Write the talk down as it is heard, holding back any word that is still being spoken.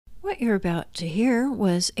What you're about to hear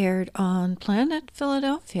was aired on Planet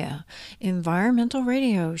Philadelphia, environmental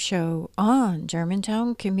radio show on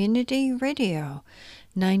Germantown Community Radio,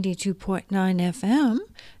 92.9 FM,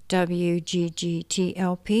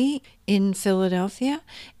 WGGTLP in Philadelphia,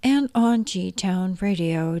 and on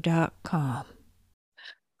gtownradio.com.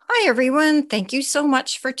 Hi, everyone. Thank you so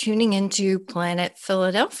much for tuning into Planet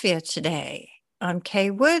Philadelphia today. I'm Kay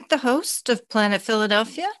Wood, the host of Planet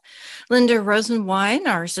Philadelphia. Linda Rosenwine,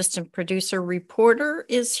 our assistant producer reporter,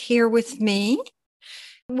 is here with me.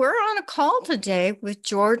 We're on a call today with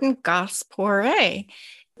Jordan Gaspore.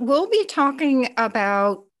 We'll be talking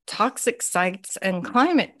about toxic sites and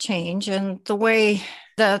climate change and the way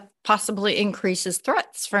that possibly increases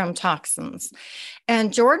threats from toxins.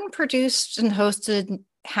 And Jordan produced and hosted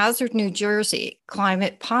Hazard New Jersey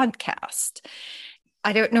Climate Podcast.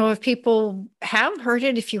 I don't know if people have heard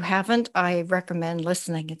it. If you haven't, I recommend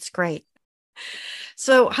listening. It's great.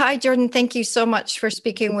 So, hi, Jordan. Thank you so much for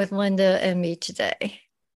speaking with Linda and me today.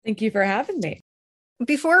 Thank you for having me.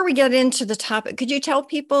 Before we get into the topic, could you tell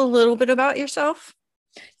people a little bit about yourself?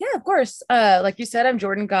 Yeah, of course. Like you said, I'm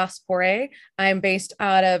Jordan Gaspore. I'm based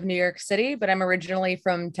out of New York City, but I'm originally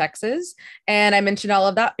from Texas. And I mentioned all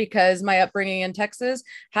of that because my upbringing in Texas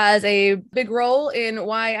has a big role in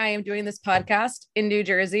why I am doing this podcast in New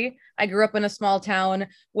Jersey. I grew up in a small town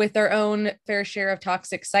with our own fair share of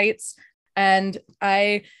toxic sites. And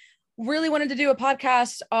I really wanted to do a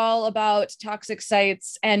podcast all about toxic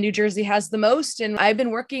sites, and New Jersey has the most. And I've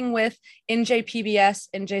been working with NJPBS,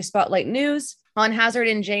 NJ Spotlight News, on Hazard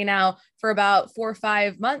NJ now for about 4 or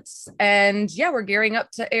 5 months. And yeah, we're gearing up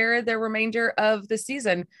to air the remainder of the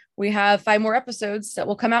season. We have 5 more episodes that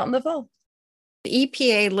will come out in the fall. The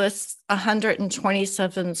EPA lists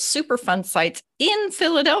 127 Superfund sites in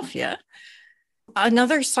Philadelphia.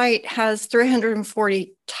 Another site has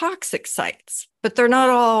 340 toxic sites, but they're not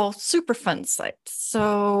all Superfund sites.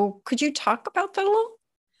 So could you talk about that a little?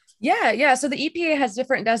 Yeah. So the EPA has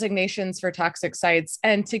different designations for toxic sites.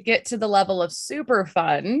 And to get to the level of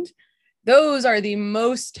Superfund, those are the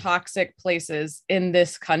most toxic places in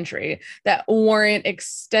this country that warrant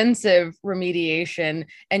extensive remediation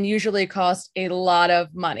and usually cost a lot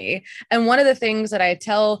of money. And one of the things that I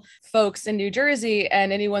tell folks in New Jersey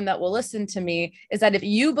and anyone that will listen to me is that if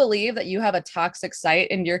you believe that you have a toxic site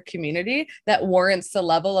in your community that warrants the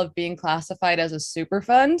level of being classified as a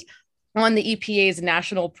Superfund on the EPA's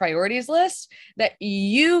national priorities list, that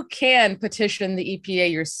you can petition the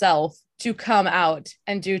EPA yourself to come out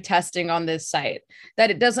and do testing on this site,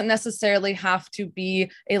 that it doesn't necessarily have to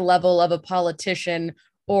be a level of a politician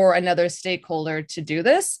or another stakeholder to do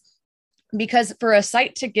this. Because for a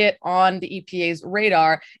site to get on the EPA's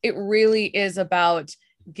radar, it really is about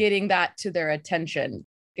getting that to their attention.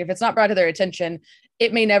 If it's not brought to their attention,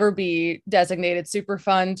 it may never be designated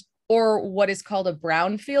Superfund or what is called a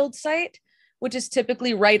brownfield site, which is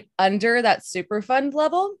typically right under that Superfund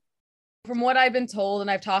level. From what I've been told, and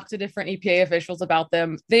I've talked to different EPA officials about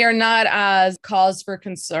them, they are not as cause for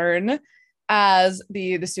concern as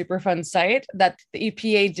the Superfund site, that the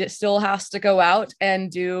EPA still has to go out and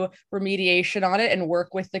do remediation on it and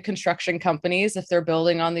work with the construction companies if they're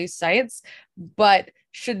building on these sites, but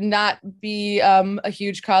should not be a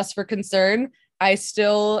huge cause for concern. I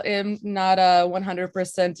still am not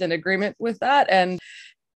 100% in agreement with that. And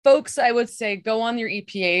folks, I would say go on your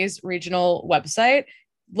EPA's regional website,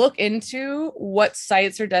 look into what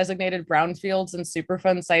sites are designated brownfields and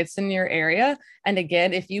Superfund sites in your area. And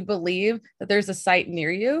again, if you believe that there's a site near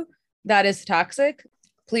you that is toxic,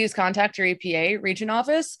 please contact your EPA region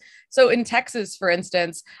office. So in Texas, for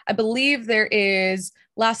instance, I believe there is,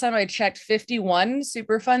 last time I checked, 51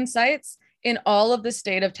 Superfund sites in all of the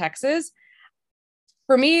state of Texas.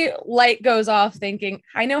 For me, light goes off thinking,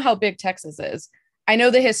 I know how big Texas is. I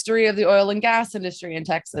know the history of the oil and gas industry in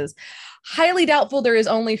Texas. Highly doubtful there is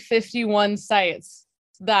only 51 sites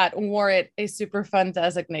that warrant a Superfund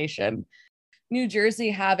designation. New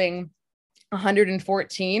Jersey having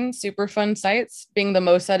 114 Superfund sites, being the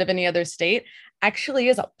most out of any other state, actually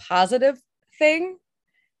is a positive thing,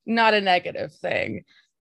 not a negative thing.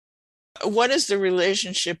 What is the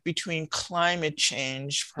relationship between climate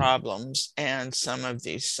change problems and some of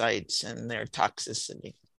these sites and their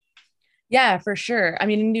toxicity? Yeah, for sure. I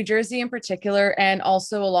mean, in New Jersey in particular, and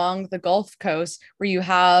also along the Gulf Coast, where you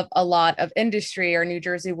have a lot of industry, or New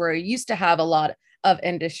Jersey, where you used to have a lot of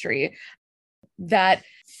industry, that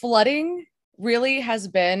flooding really has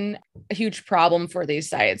been a huge problem for these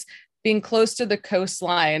sites. being close to the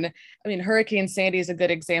coastline. I mean, Hurricane Sandy is a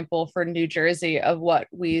good example for New Jersey of what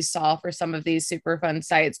we saw for some of these Superfund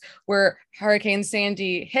sites, where Hurricane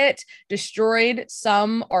Sandy hit, destroyed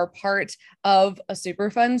some or part of a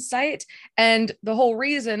Superfund site. And the whole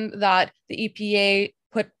reason that the EPA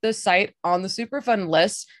put the site on the Superfund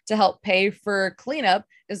list to help pay for cleanup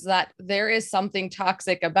is that there is something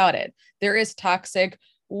toxic about it. There is toxic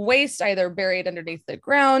waste either buried underneath the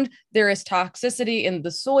ground. There is toxicity in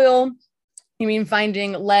the soil. You mean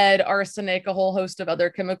finding lead, arsenic, a whole host of other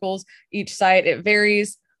chemicals. Each site, it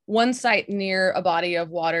varies. One site near a body of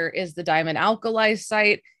water is the Diamond Alkali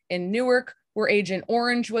site in Newark, where Agent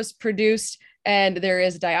Orange was produced. And there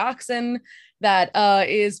is dioxin that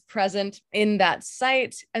is present in that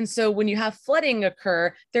site. And so when you have flooding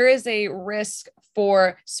occur, there is a risk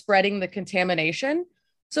for spreading the contamination.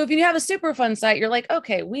 So if you have a Superfund site, you're like,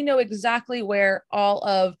 okay, we know exactly where all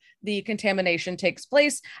of the contamination takes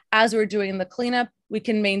place. As we're doing the cleanup, we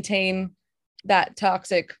can maintain that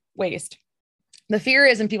toxic waste. The fear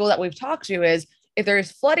is, in people that we've talked to, is if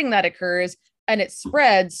there's flooding that occurs and it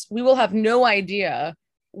spreads, we will have no idea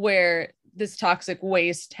where this toxic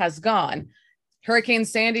waste has gone. Hurricane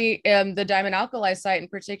Sandy and the Diamond Alkali site in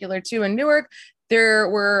particular, too, in Newark, there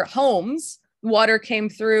were homes. Water came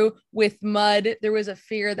through with mud. There was a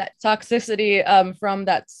fear that toxicity from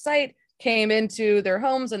that site came into their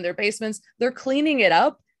homes and their basements. They're cleaning it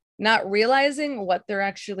up, not realizing what they're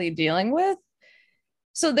actually dealing with.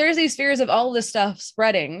 So there's these fears of all this stuff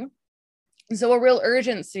spreading. So a real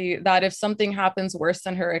urgency that if something happens worse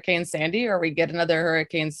than Hurricane Sandy, or we get another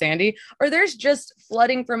Hurricane Sandy, or there's just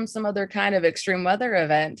flooding from some other kind of extreme weather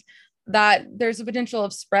event, that there's a potential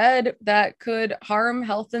of spread that could harm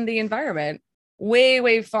health and the environment way,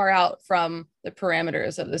 way far out from the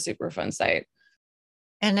parameters of the Superfund site.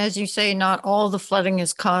 And as you say, not all the flooding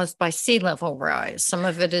is caused by sea level rise. Some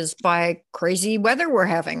of it is by crazy weather we're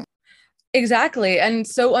having. Exactly. And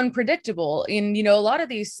so unpredictable. And, a lot of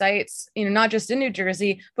these sites, not just in New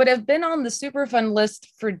Jersey, but have been on the Superfund list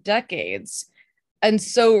for decades. And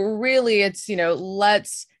so really it's,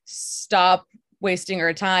 let's stop wasting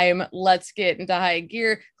our time. Let's get into high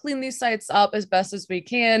gear, clean these sites up as best as we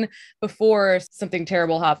can before something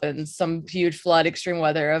terrible happens, some huge flood, extreme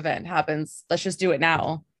weather event happens. Let's just do it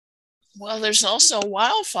now. Well, there's also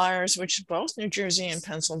wildfires, which both New Jersey and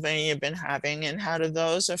Pennsylvania have been having. And how do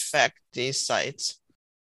those affect these sites?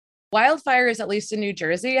 Wildfires, at least in New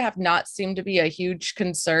Jersey, have not seemed to be a huge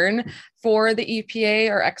concern for the EPA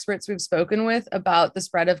or experts we've spoken with about the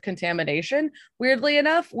spread of contamination. Weirdly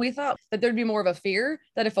enough, we thought that there'd be more of a fear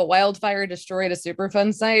that if a wildfire destroyed a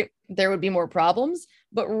Superfund site, there would be more problems.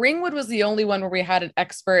 But Ringwood was the only one where we had an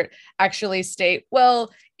expert actually state, well,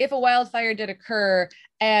 if a wildfire did occur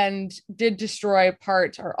and did destroy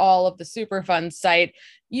part or all of the Superfund site,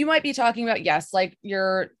 you might be talking about, yes, like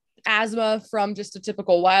your asthma from just a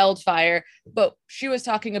typical wildfire, but she was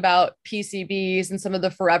talking about PCBs and some of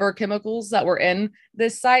the forever chemicals that were in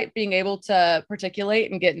this site being able to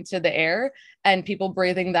particulate and get into the air, and people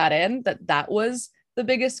breathing that in, that was the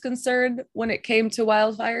biggest concern when it came to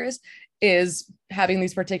wildfires, is having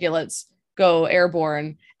these particulates go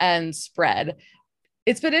airborne and spread.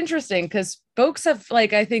 It's been interesting because folks have,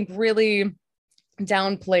 I think, really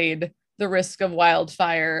downplayed the risk of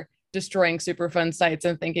wildfire destroying Superfund sites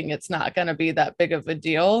and thinking it's not going to be that big of a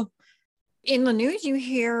deal. In the news, you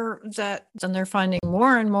hear that then they're finding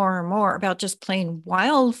more and more and more about just plain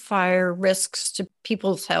wildfire risks to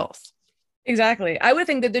people's health. Exactly. I would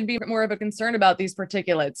think that there'd be more of a concern about these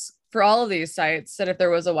particulates for all of these sites, that if there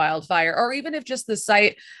was a wildfire, or even if just the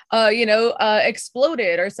site,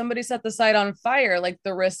 exploded, or somebody set the site on fire, like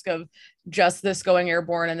the risk of just this going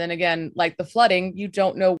airborne. And then again, like the flooding, you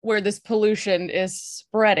don't know where this pollution is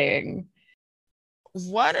spreading.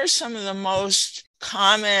 What are some of the most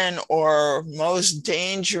common or most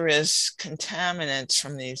dangerous contaminants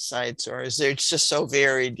from these sites? Or is it just so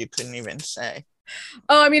varied you couldn't even say?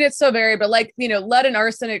 Oh, I mean, it's so varied, but lead and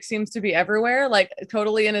arsenic seems to be everywhere,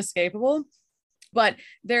 totally inescapable. But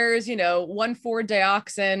there's,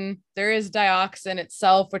 1,4-dioxin. There is dioxin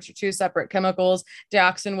itself, which are two separate chemicals.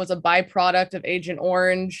 Dioxin was a byproduct of Agent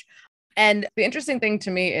Orange. And the interesting thing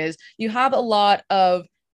to me is you have a lot of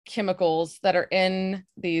chemicals that are in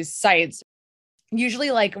these sites.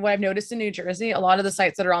 Usually, what I've noticed in New Jersey, a lot of the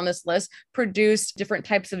sites that are on this list produce different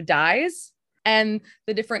types of dyes, and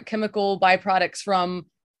the different chemical byproducts from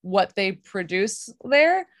what they produce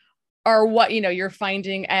there are what, you're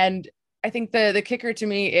finding. And I think the kicker to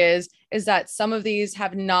me is that some of these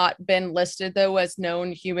have not been listed, though, as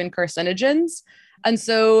known human carcinogens. And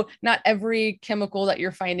so not every chemical that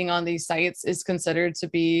you're finding on these sites is considered to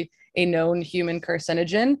be a known human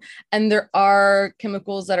carcinogen. And there are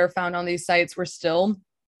chemicals that are found on these sites where still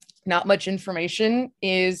not much information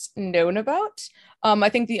is known about. I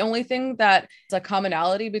think the only thing that is a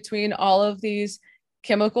commonality between all of these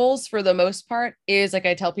chemicals for the most part is, like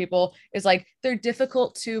I tell people, is like they're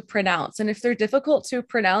difficult to pronounce. And if they're difficult to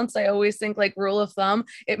pronounce, I always think, like, rule of thumb,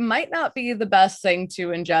 it might not be the best thing to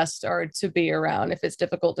ingest or to be around if it's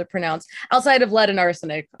difficult to pronounce, outside of lead and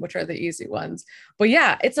arsenic, which are the easy ones. But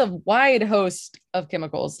yeah, it's a wide host of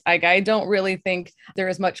chemicals. I don't really think there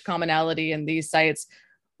is much commonality in these sites,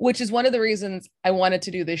 which is one of the reasons I wanted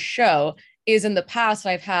to do this show. Is in the past,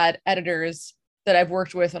 I've had editors that I've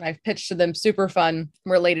worked with and I've pitched to them Superfund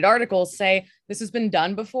related articles say, this has been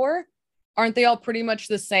done before. Aren't they all pretty much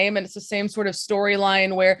the same? And it's the same sort of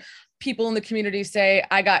storyline where people in the community say,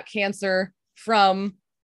 I got cancer from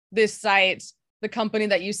this site. The company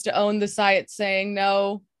that used to own the site saying,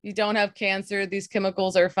 no, you don't have cancer. These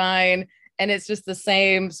chemicals are fine. And it's just the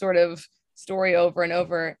same sort of story over and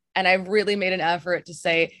over. And I've really made an effort to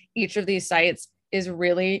say each of these sites is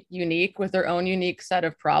really unique with their own unique set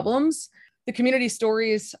of problems. The community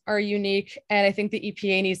stories are unique, and I think the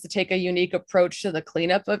EPA needs to take a unique approach to the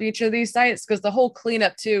cleanup of each of these sites, because the whole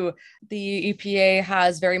cleanup too, the EPA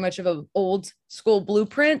has very much of an old school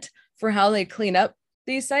blueprint for how they clean up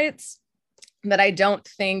these sites that I don't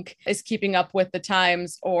think is keeping up with the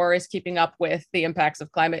times or is keeping up with the impacts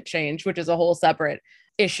of climate change, which is a whole separate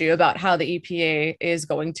issue about how the EPA is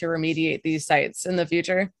going to remediate these sites in the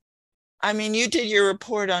future. I mean, you did your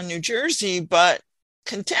report on New Jersey, but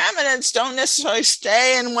contaminants don't necessarily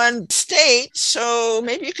stay in one state. So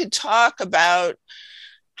maybe you could talk about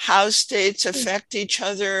how states affect each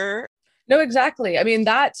other. No, exactly. I mean,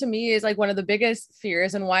 that to me is like one of the biggest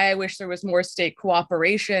fears, and why I wish there was more state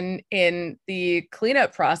cooperation in the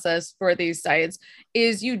cleanup process for these sites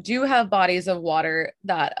is you do have bodies of water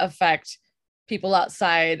that affect people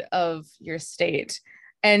outside of your state.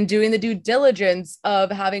 And doing the due diligence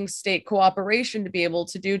of having state cooperation to be able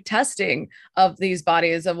to do testing of these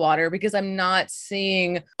bodies of water, because I'm not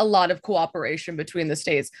seeing a lot of cooperation between the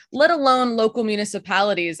states, let alone local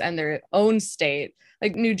municipalities and their own state,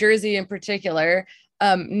 like New Jersey in particular,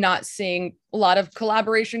 not seeing a lot of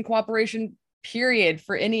cooperation, period,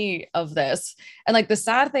 for any of this. And like the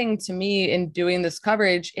sad thing to me in doing this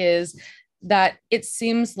coverage is that it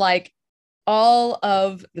seems like all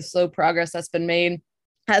of the slow progress that's been made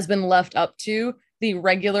has been left up to the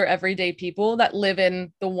regular everyday people that live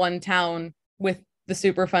in the one town with the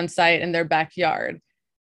Superfund site in their backyard.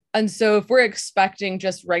 And so if we're expecting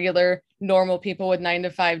just regular, normal people with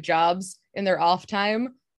 9-to-5 jobs in their off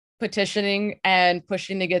time petitioning and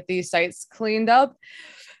pushing to get these sites cleaned up,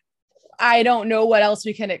 I don't know what else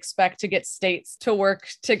we can expect to get states to work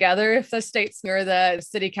together if the states or the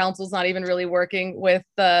city council's not even really working with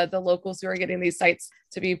the locals who are getting these sites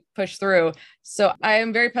to be pushed through. So I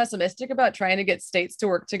am very pessimistic about trying to get states to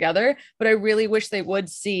work together, but I really wish they would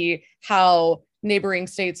see how neighboring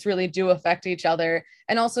states really do affect each other.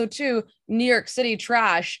 And also too, New York City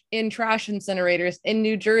trash in trash incinerators in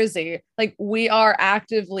New Jersey, like we are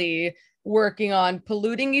actively working on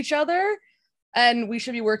polluting each other. And we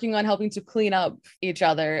should be working on helping to clean up each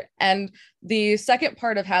other. And the second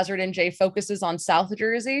part of Hazard NJ focuses on South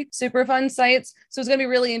Jersey Superfund sites. So it's going to be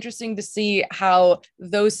really interesting to see how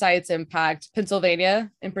those sites impact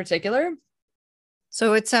Pennsylvania in particular.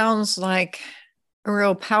 So it sounds like a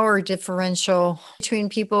real power differential between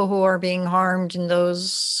people who are being harmed and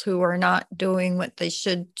those who are not doing what they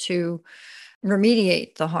should to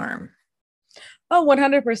remediate the harm. Oh,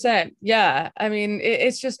 100%. Yeah. I mean,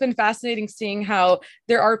 it's just been fascinating seeing how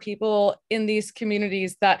there are people in these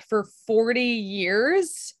communities that for 40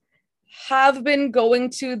 years have been going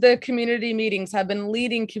to the community meetings, have been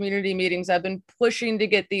leading community meetings, have been pushing to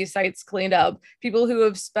get these sites cleaned up. People who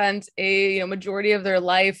have spent a majority of their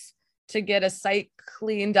life to get a site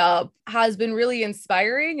cleaned up has been really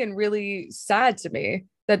inspiring and really sad to me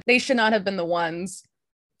that they should not have been the ones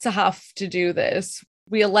to have to do this.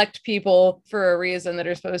 We elect people for a reason that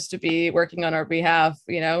are supposed to be working on our behalf.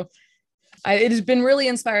 It has been really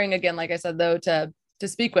inspiring, again, like I said, though, to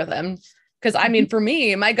speak with them. Because I mean, for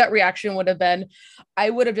me, my gut reaction would have been, I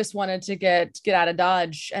would have just wanted to get out of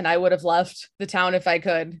Dodge, and I would have left the town if I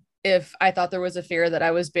could, if I thought there was a fear that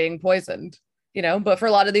I was being poisoned, but for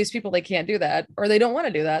a lot of these people, they can't do that, or they don't want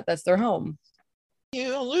to do that. That's their home.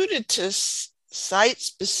 You alluded to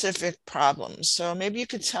site-specific problems. So maybe you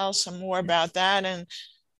could tell some more about that and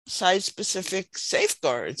site-specific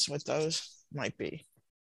safeguards, what those might be.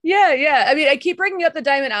 Yeah. I mean, I keep bringing up the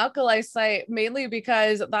Diamond Alkali site mainly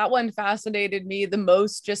because that one fascinated me the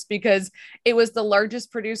most, just because it was the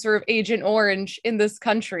largest producer of Agent Orange in this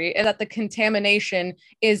country, and that the contamination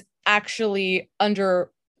is actually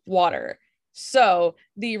underwater. So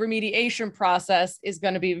the remediation process is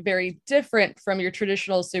going to be very different from your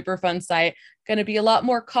traditional Superfund site, going to be a lot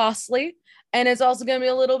more costly. And it's also going to be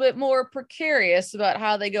a little bit more precarious about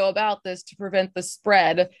how they go about this to prevent the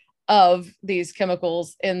spread of these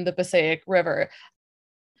chemicals in the Passaic River.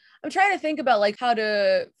 I'm trying to think about like how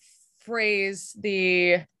to phrase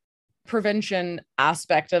the prevention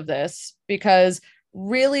aspect of this, because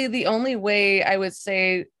really the only way I would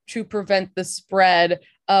say to prevent the spread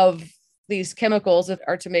of these chemicals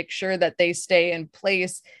are to make sure that they stay in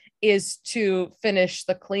place is to finish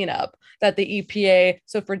the cleanup that the EPA,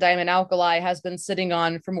 so for Diamond Alkali, has been sitting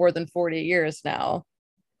on for more than 40 years now.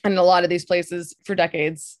 And a lot of these places for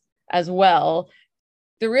decades as well.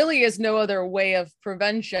 There really is no other way of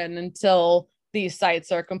prevention until these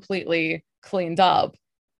sites are completely cleaned up.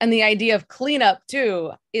 And the idea of cleanup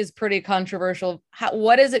too is pretty controversial.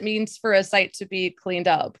 What does it mean for a site to be cleaned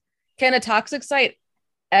up? Can a toxic site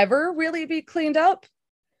ever really be cleaned up?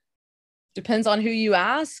 Depends on who you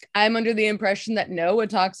ask. I'm under the impression that no, a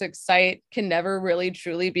toxic site can never really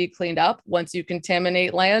truly be cleaned up. Once you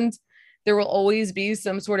contaminate land, there will always be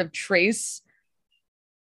some sort of trace.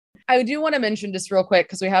 I do want to mention just real quick,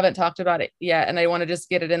 because we haven't talked about it yet, and I want to just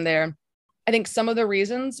get it in there. I think some of the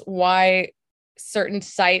reasons why certain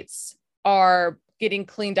sites are getting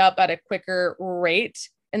cleaned up at a quicker rate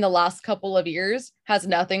in the last couple of years has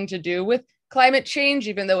nothing to do with climate change,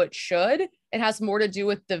 even though it should. It has more to do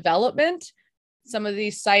with development. Some of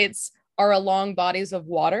these sites are along bodies of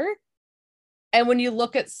water. And when you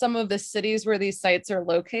look at some of the cities where these sites are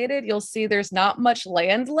located, you'll see there's not much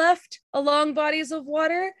land left along bodies of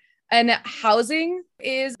water. And housing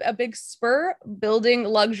is a big spur, building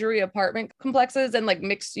luxury apartment complexes and like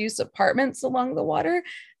mixed use apartments along the water.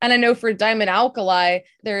 And I know for Diamond Alkali,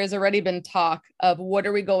 there has already been talk of what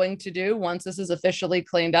are we going to do once this is officially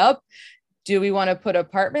cleaned up? Do we want to put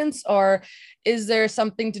apartments, or is there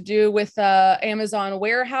something to do with Amazon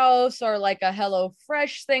warehouse or like a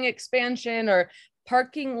HelloFresh thing expansion or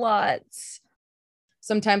parking lots?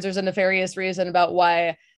 Sometimes there's a nefarious reason about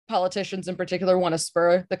why politicians in particular want to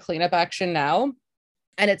spur the cleanup action now.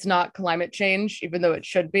 And it's not climate change, even though it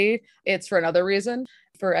should be. It's for another reason,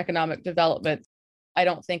 for economic development. I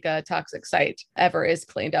don't think a toxic site ever is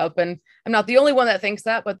cleaned up. And I'm not the only one that thinks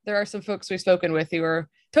that, but there are some folks we've spoken with who are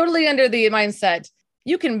totally under the mindset,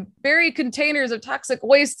 you can bury containers of toxic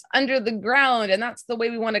waste under the ground, and that's the way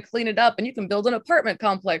we want to clean it up. And you can build an apartment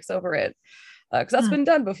complex over it, because that's been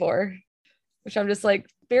done before, which I'm just like,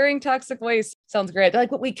 burying toxic waste sounds great. They're like,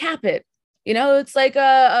 but we cap it. You know, it's like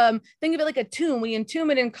think of it like a tomb. We entomb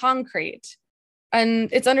it in concrete and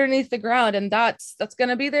it's underneath the ground, and that's going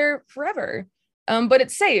to be there forever. But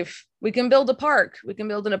it's safe. We can build a park. We can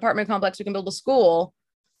build an apartment complex. We can build a school,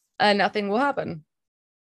 and nothing will happen.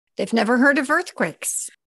 They've never heard of earthquakes.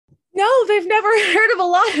 No, they've never heard of a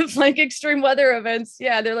lot of like extreme weather events.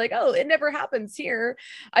 Yeah, they're like, oh, it never happens here.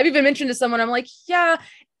 I've even mentioned to someone, I'm like, yeah,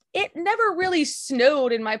 it never really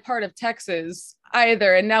snowed in my part of Texas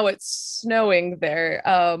either. And now it's snowing there.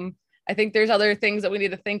 I think there's other things that we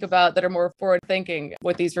need to think about that are more forward thinking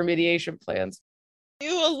with these remediation plans.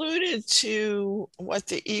 You alluded to what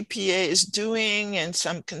the EPA is doing and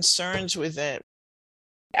some concerns with it.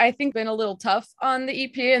 I think been a little tough on the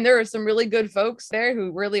EPA, and there are some really good folks there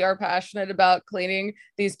who really are passionate about cleaning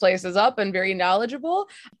these places up and very knowledgeable.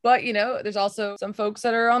 But, you know, there's also some folks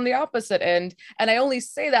that are on the opposite end. And I only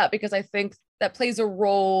say that because I think that plays a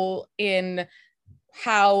role in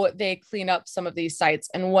how they clean up some of these sites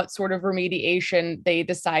and what sort of remediation they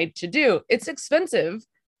decide to do. It's expensive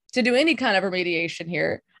to do any kind of remediation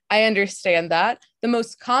here. I understand that. The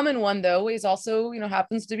most common one, though, is also,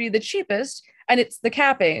 happens to be the cheapest, and it's the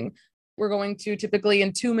capping. We're going to typically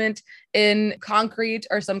entomb it in concrete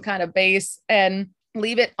or some kind of base and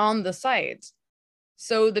leave it on the site.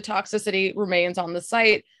 So the toxicity remains on the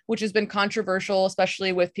site, which has been controversial,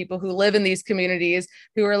 especially with people who live in these communities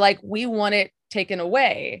who are like, we want it taken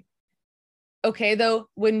away. Okay, though,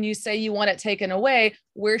 when you say you want it taken away,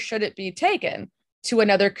 where should it be taken? To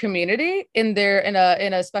another community in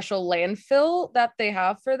a special landfill that they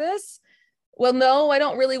have for this? Well, no, I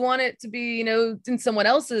don't really want it to be, in someone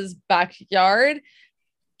else's backyard.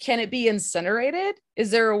 Can it be incinerated?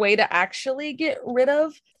 Is there a way to actually get rid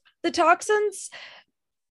of the toxins?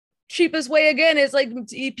 Cheapest way, again, is like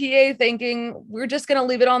EPA thinking we're just going to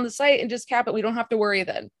leave it on the site and just cap it. We don't have to worry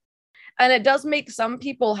then. And it does make some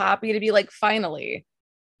people happy to be like, finally,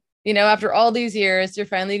 You know, after all these years, you're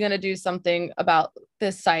finally going to do something about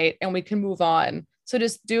this site and we can move on. So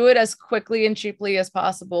just do it as quickly and cheaply as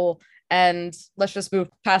possible. And let's just move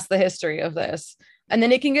past the history of this. And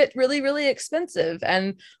then it can get really, really expensive.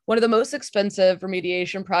 And one of the most expensive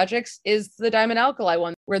remediation projects is the Diamond Alkali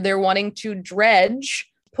one, where they're wanting to dredge,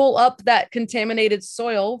 pull up that contaminated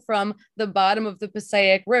soil from the bottom of the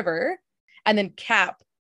Passaic River and then cap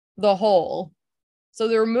the hole. So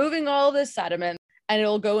they're removing all this sediment and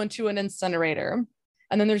it'll go into an incinerator.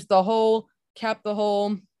 And then there's the hole, cap the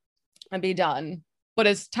hole, and be done. But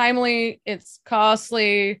it's timely, it's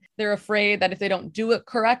costly. They're afraid that if they don't do it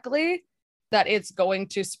correctly, that it's going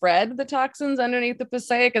to spread the toxins underneath the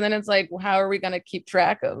Passaic. And then it's like, well, how are we going to keep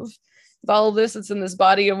track of all of this? It's in this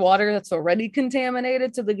body of water that's already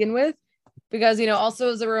contaminated to begin with. Because, you know, also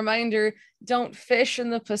as a reminder, don't fish in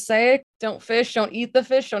the Passaic. Don't fish, don't eat the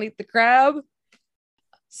fish, don't eat the crab.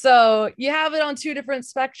 So you have it on two different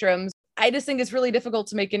spectrums. I just think it's really difficult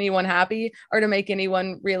to make anyone happy or to make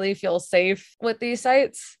anyone really feel safe with these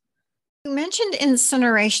sites. You mentioned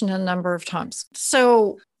incineration a number of times.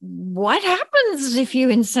 So what happens if you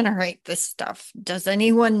incinerate this stuff? Does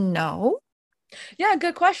anyone know? Yeah,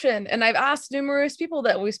 good question. And I've asked numerous people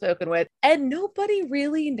that we've spoken with, and nobody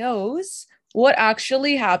really knows what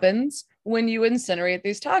actually happens when you incinerate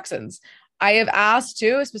these toxins. I have asked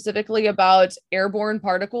too, specifically about airborne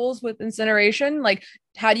particles with incineration. Like,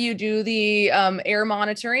 how do you do the air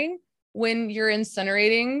monitoring when you're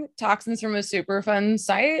incinerating toxins from a Superfund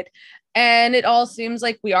site? And it all seems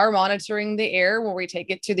like we are monitoring the air when we take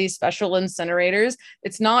it to these special incinerators.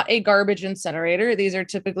 It's not a garbage incinerator. These are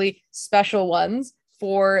typically special ones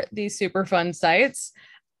for these Superfund sites.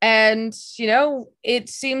 And, you know, it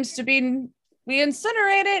seems to be, we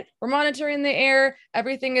incinerate it, we're monitoring the air,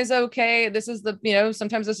 everything is okay. This is the, you know,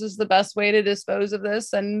 sometimes this is the best way to dispose of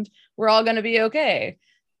this and we're all going to be okay.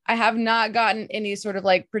 I have not gotten any sort of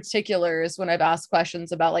like particulars when I've asked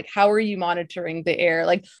questions about like, how are you monitoring the air?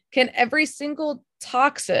 Like, can every single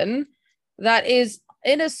toxin that is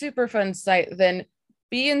in a Superfund site then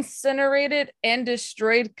be incinerated and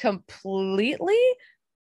destroyed completely?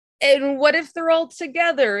 And what if they're all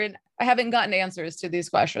together? And I haven't gotten answers to these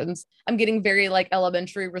questions. I'm getting very like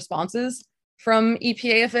elementary responses from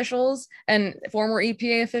EPA officials and former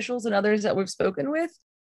EPA officials and others that we've spoken with.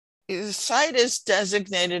 The site is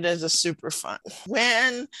designated as a Superfund.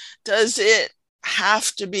 When does it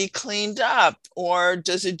have to be cleaned up, or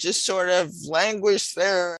does it just sort of languish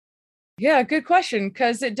there? Yeah, good question,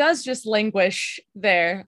 because it does just languish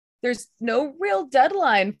there. There's no real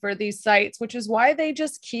deadline for these sites, which is why they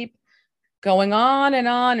just keep going on,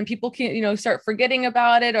 and people can, you know, start forgetting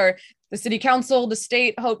about it, or the city council, the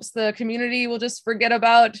state hopes the community will just forget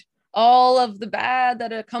about all of the bad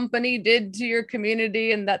that a company did to your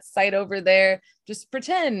community, and that site over there, just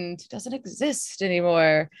pretend it doesn't exist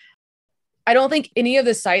anymore. I don't think any of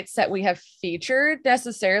the sites that we have featured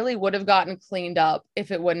necessarily would have gotten cleaned up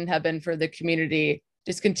if it wouldn't have been for the community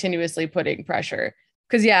just continuously putting pressure.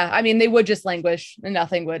 Because yeah, I mean, they would just languish and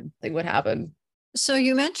nothing would happen. So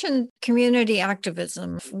you mentioned community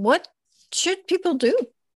activism. What should people do?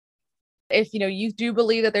 If, you know, you do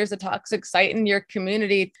believe that there's a toxic site in your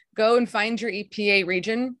community, go and find your EPA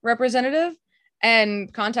region representative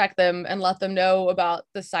and contact them and let them know about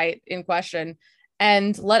the site in question,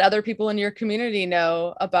 and let other people in your community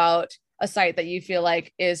know about a site that you feel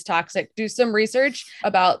like is toxic. Do some research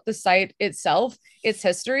about the site itself, its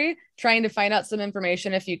history, trying to find out some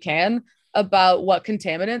information if you can about what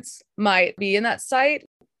contaminants might be in that site.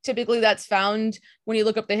 Typically that's found when you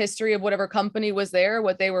look up the history of whatever company was there,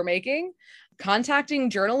 what they were making. Contacting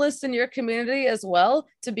journalists in your community as well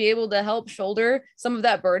to be able to help shoulder some of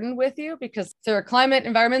that burden with you, because they're climate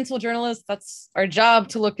environmental journalists. That's our job,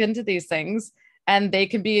 to look into these things, and they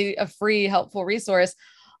can be a free, helpful resource.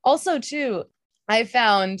 Also, too, I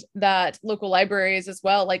found that local libraries as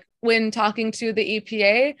well, like when talking to the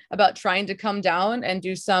EPA about trying to come down and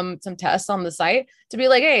do some tests on the site, to be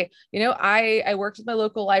like, hey, you know, I worked with my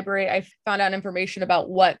local library. I found out information about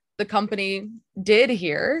what the company did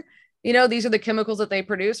here. You know, these are the chemicals that they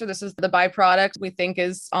produce, or this is the byproduct we think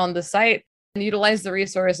is on the site. And utilize the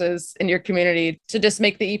resources in your community to just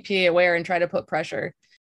make the EPA aware and try to put pressure.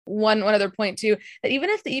 One other point too, that even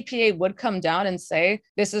if the EPA would come down and say,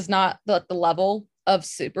 this is not the level of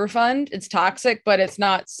Superfund, it's toxic, but it's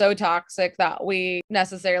not so toxic that we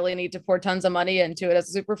necessarily need to pour tons of money into it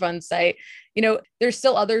as a Superfund site. You know, there's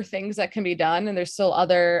still other things that can be done, and there's still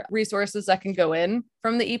other resources that can go in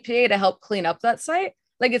from the EPA to help clean up that site.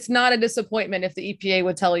 Like, it's not a disappointment if the EPA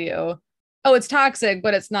would tell you, oh, it's toxic,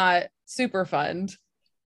 but it's not Superfund.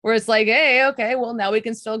 Where it's like, hey, okay, well, now we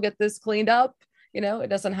can still get this cleaned up. It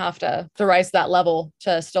doesn't have to rise to that level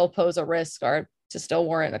to still pose a risk or to still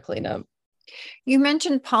warrant a cleanup. You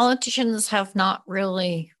mentioned politicians have not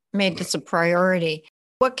really made this a priority.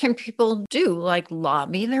 What can people do? Like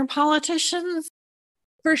lobby their politicians?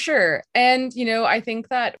 For sure. And, I think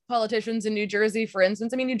that politicians in New Jersey, for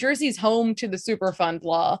instance, New Jersey's home to the Superfund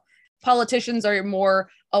law. Politicians are more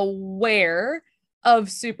aware of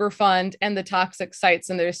Superfund and the toxic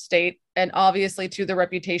sites in their state. And obviously, to the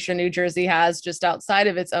reputation New Jersey has just outside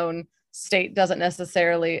of its own state doesn't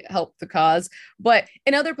necessarily help the cause. But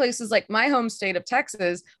in other places like my home state of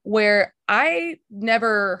Texas, where I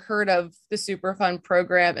never heard of the Superfund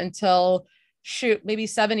program until maybe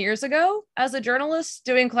 7 years ago as a journalist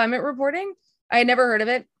doing climate reporting. I had never heard of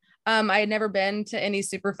it. I had never been to any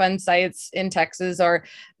Superfund sites in Texas or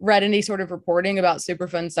read any sort of reporting about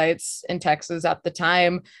Superfund sites in Texas at the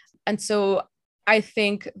time. And so I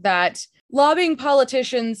think that lobbying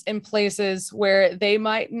politicians in places where they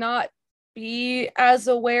might not be as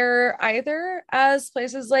aware either as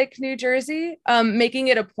places like New Jersey, making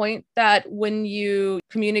it a point that when you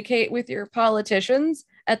communicate with your politicians,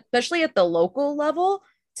 especially at the local level,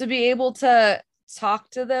 to be able to talk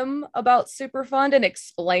to them about Superfund and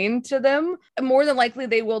explain to them, more than likely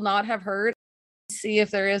they will not have heard. See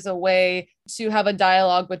if there is a way to have a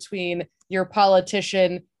dialogue between your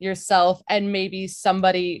politician, yourself, and maybe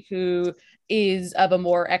somebody who is of a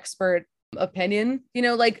more expert opinion.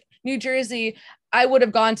 Like New Jersey, I would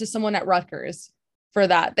have gone to someone at Rutgers for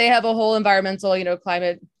that. They have a whole environmental,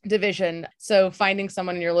 climate division. So finding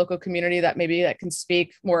someone in your local community that can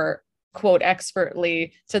speak more, quote,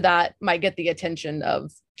 expertly to that might get the attention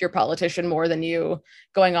of your politician more than you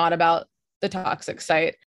going on about the toxic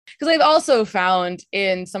site. Because I've also found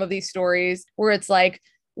in some of these stories where it's like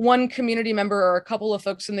one community member or a couple of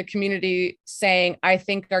folks in the community saying, I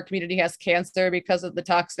think our community has cancer because of the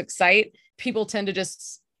toxic site. People tend to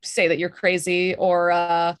just say that you're crazy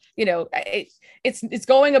or, it's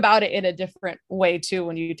going about it in a different way too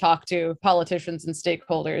when you talk to politicians and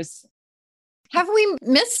stakeholders. Have we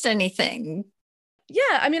missed anything?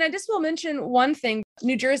 Yeah, I just will mention one thing.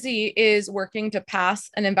 New Jersey is working to pass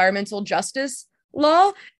an environmental justice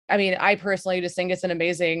law. I personally just think it's an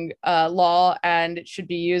amazing law and it should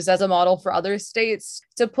be used as a model for other states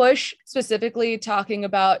to push, specifically talking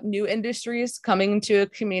about new industries coming to a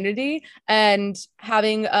community and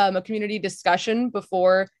having a community discussion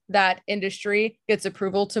before that industry gets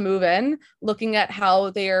approval to move in, looking at how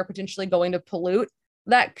they are potentially going to pollute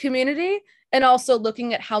that community, and also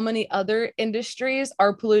looking at how many other industries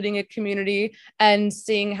are polluting a community and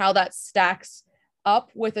seeing how that stacks up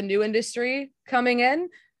with a new industry coming in.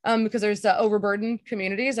 Because there's overburdened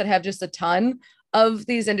communities that have just a ton of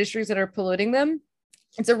these industries that are polluting them.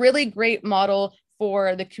 It's a really great model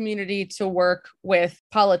for the community to work with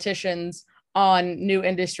politicians on new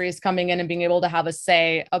industries coming in and being able to have a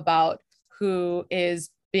say about who is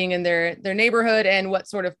being in their neighborhood and what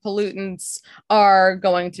sort of pollutants are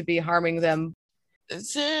going to be harming them.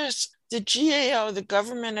 There's the GAO, the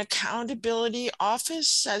Government Accountability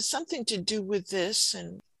Office, has something to do with this.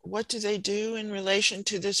 And what do they do in relation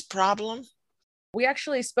to this problem? We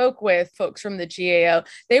actually spoke with folks from the GAO.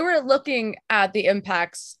 They were looking at the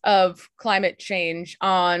impacts of climate change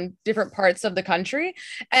on different parts of the country,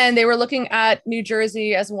 and they were looking at New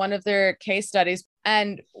Jersey as one of their case studies.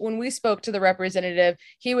 And when we spoke to the representative,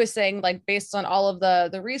 he was saying, based on all of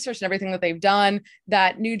the research and everything that they've done,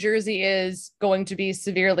 that New Jersey is going to be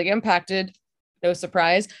severely impacted, no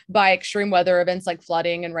surprise, by extreme weather events like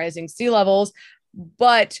flooding and rising sea levels.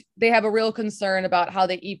 But they have a real concern about how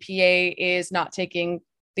the EPA is not taking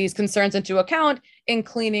these concerns into account in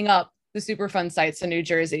cleaning up the Superfund sites in New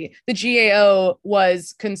Jersey. The GAO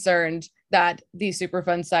was concerned that these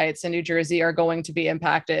Superfund sites in New Jersey are going to be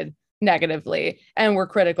impacted negatively and were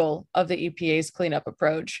critical of the EPA's cleanup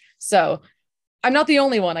approach. So I'm not the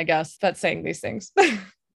only one, I guess, that's saying these things.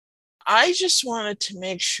 I just wanted to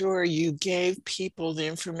make sure you gave people the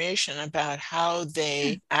information about how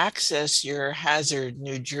they access your Hazard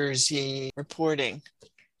New Jersey reporting.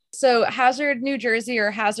 So Hazard New Jersey, or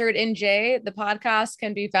Hazard NJ, the podcast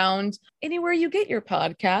can be found anywhere you get your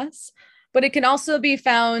podcasts, but it can also be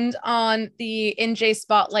found on the NJ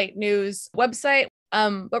Spotlight News website.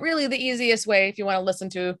 But really the easiest way, if you want to listen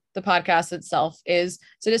to the podcast itself, is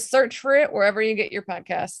to just search for it wherever you get your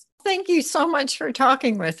podcasts. Thank you so much for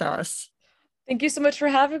talking with us. Thank you so much for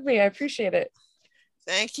having me. I appreciate it.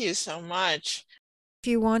 Thank you so much. If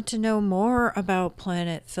you want to know more about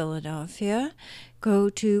Planet Philadelphia,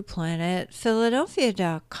 go to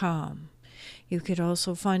planetphiladelphia.com. You could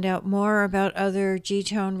also find out more about other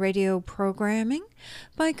G-Town Radio programming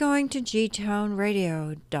by going to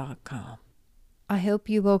gtownradio.com. I hope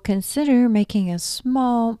you will consider making a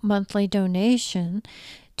small monthly donation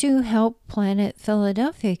to help Planet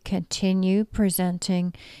Philadelphia continue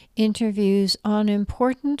presenting interviews on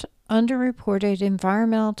important underreported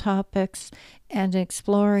environmental topics and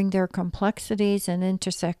exploring their complexities and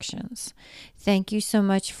intersections. Thank you so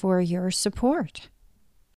much for your support.